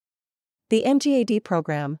The NGAD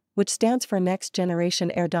program, which stands for Next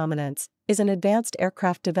Generation Air Dominance, is an advanced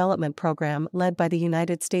aircraft development program led by the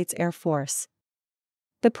United States Air Force.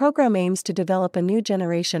 The program aims to develop a new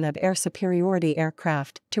generation of air superiority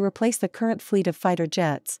aircraft to replace the current fleet of fighter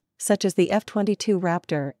jets, such as the F-22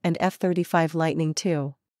 Raptor and F-35 Lightning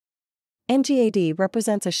II. NGAD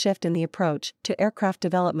represents a shift in the approach to aircraft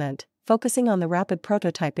development, focusing on the rapid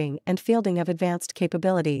prototyping and fielding of advanced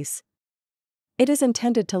capabilities. It is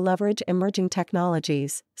intended to leverage emerging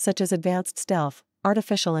technologies, such as advanced stealth,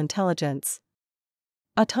 artificial intelligence,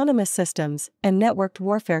 autonomous systems, and networked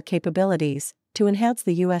warfare capabilities, to enhance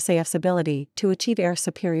the USAF's ability to achieve air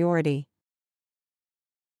superiority.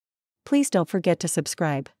 Please don't forget to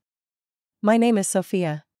subscribe. My name is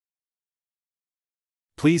Sophia.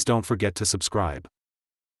 Please don't forget to subscribe.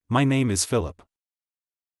 My name is Philip.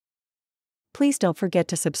 Please don't forget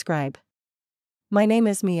to subscribe. My name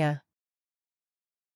is Mia.